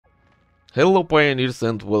Hello pioneers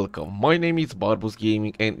and welcome. My name is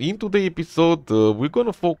BarbosGaming and in today's episode we're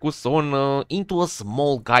gonna focus on into a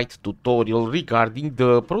small guide tutorial regarding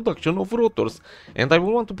the production of rotors, and I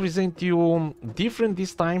will want to present you different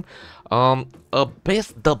this time,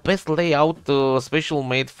 the best layout special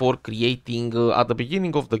made for creating at the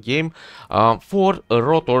beginning of the game for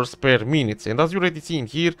rotors per minute. And as you already seen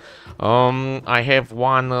here, I have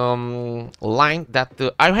one line that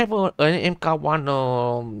I have an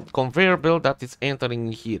MK1 conveyor belt that is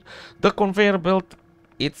entering here. The conveyor belt,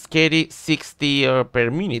 it's carry 60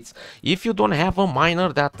 per minute. If you don't have a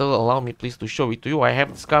miner that allow me please to show it to you, I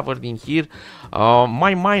have discovered in here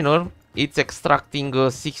my miner. It's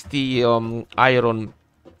extracting 60 iron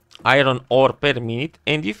ore per minute,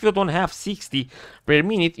 and if you don't have 60 per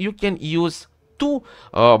minute, you can use two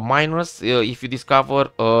miners if you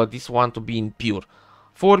discover this one to be impure.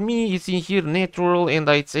 For me, it's in here natural and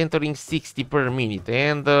it's entering 60 per minute.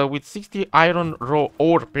 And with 60 iron raw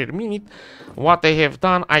ore per minute, what I have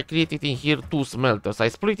done, I created in here two smelters. I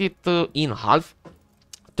split it in half.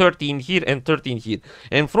 30 in here and 30 in here,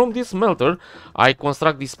 and from this smelter I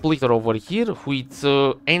construct this splitter over here, which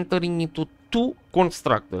entering into two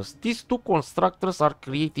constructors. These two constructors are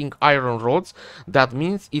creating iron rods. That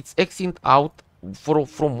means it's exiting out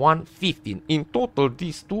from 115. In total,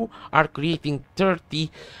 these two are creating 30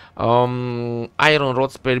 iron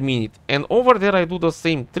rods per minute. And over there I do the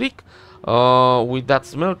same trick with that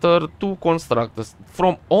smelter, two constructors.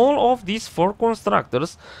 From all of these four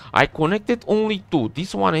constructors, I connected only two,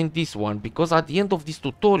 this one and this one, because at the end of this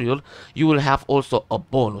tutorial you will have also a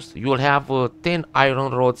bonus. You will have 10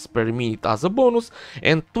 iron rods per minute as a bonus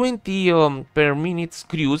and 20 per minute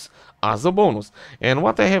screws as a bonus. And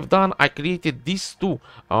what I have done, I created these two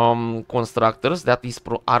constructors that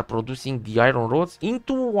are producing the iron rods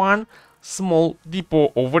into one small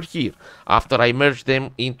depot over here. After I merge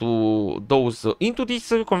them into those into this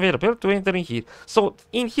conveyor belt to enter in here. So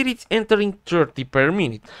in here it's entering 30 per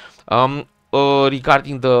minute.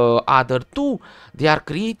 Regarding the other two, they are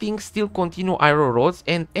creating still continue iron rods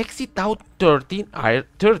and exit out 30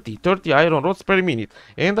 iron rods per minute.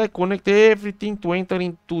 And I connect everything to enter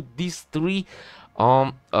into these three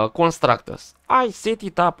constructors. I set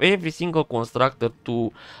it up every single constructor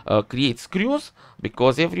to create screws,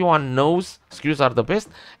 because everyone knows screws are the best.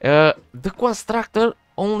 The constructor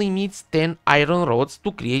only needs 10 iron rods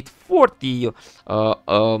to create 40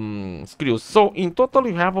 screws. So in total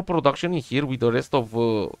you have a production in here with the rest of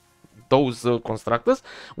those constructors.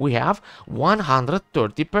 We have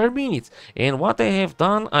 130 per minute. And what I have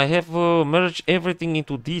done, I have merged everything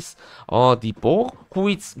into this depot, who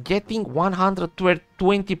is getting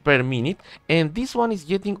 120 per minute, and this one is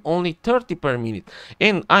getting only 30 per minute.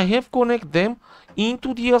 And I have connected them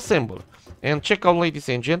into the assembler. And check out, ladies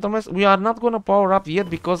and gentlemen, we are not gonna power up yet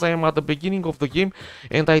because I am at the beginning of the game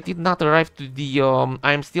and I did not arrive to the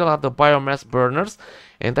I'm still at the biomass burners,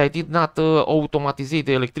 and I did not automatize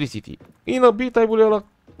the electricity. In a bit I will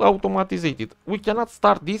automatize it. We cannot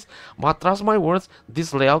start this, but trust my words,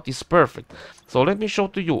 this layout is perfect. So let me show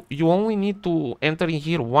to you. You only need to enter in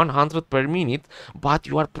here 100 per minute, but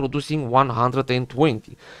you are producing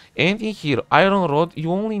 120. And in here iron rod,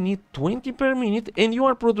 you only need 20 per minute and you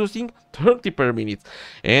are producing 30 per minute.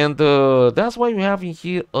 And that's why we have in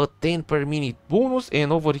here a 10 per minute bonus,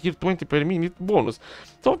 and over here 20 per minute bonus.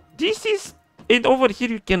 So this is it. Over here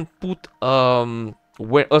you can put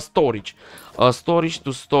where a storage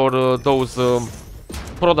to store those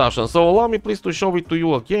production. So allow me please to show it to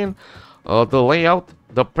you again, the layout,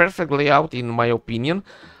 the perfect layout in my opinion.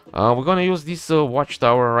 We're gonna use this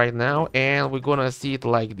watchtower right now, and we're gonna see it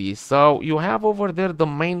like this. So you have over there the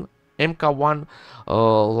main MK1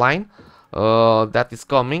 line that is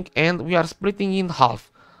coming, and we are splitting in half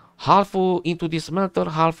into this smelter,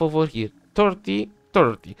 half over here, 30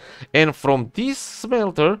 30. And from this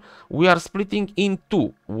smelter we are splitting in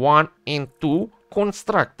two, 1 and 2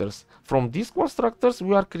 constructors. From these constructors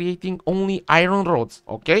we are creating only iron rods,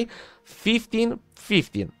 okay, 15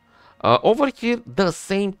 15. Over here the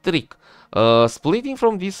same trick, splitting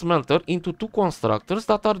from this smelter into two constructors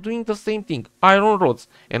that are doing the same thing, iron rods,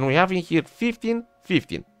 and we have in here 15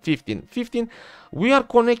 15 15 15. We are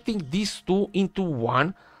connecting these two into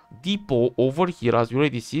one depot over here, as you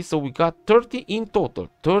already see. So we got 30 in total,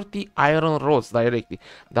 30 iron rods directly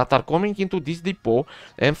that are coming into this depot,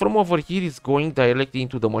 and from over here is going directly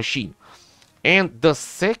into the machine. And the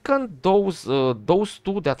second, those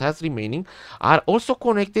two that has remaining are also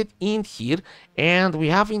connected in here, and we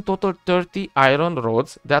have in total 30 iron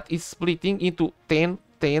rods that is splitting into 10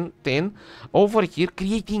 10 10 over here,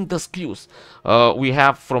 creating the screws. We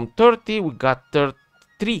have from 30 we got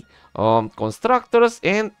 3 constructors,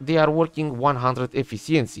 and they are working 100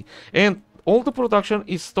 efficiency, and all the production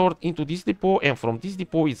is stored into this depot, and from this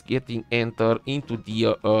depot is getting entered into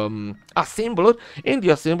the assembler, and the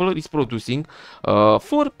assembler is producing 4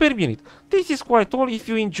 per minute. This is quite all. If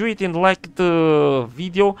you enjoyed and liked the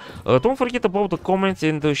video, don't forget about the comments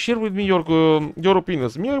and share with me your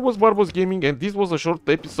opinions. I was BarbosGaming, and this was a short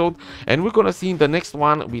episode, and we're gonna see in the next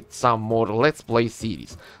one with some more Let's Play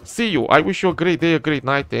series. See you. I wish you a great day, a great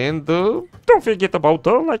night, and don't forget about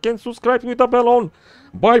the like and subscribe with the bell on.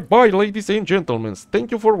 Bye bye, ladies and gentlemen.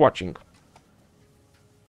 Thank you for watching.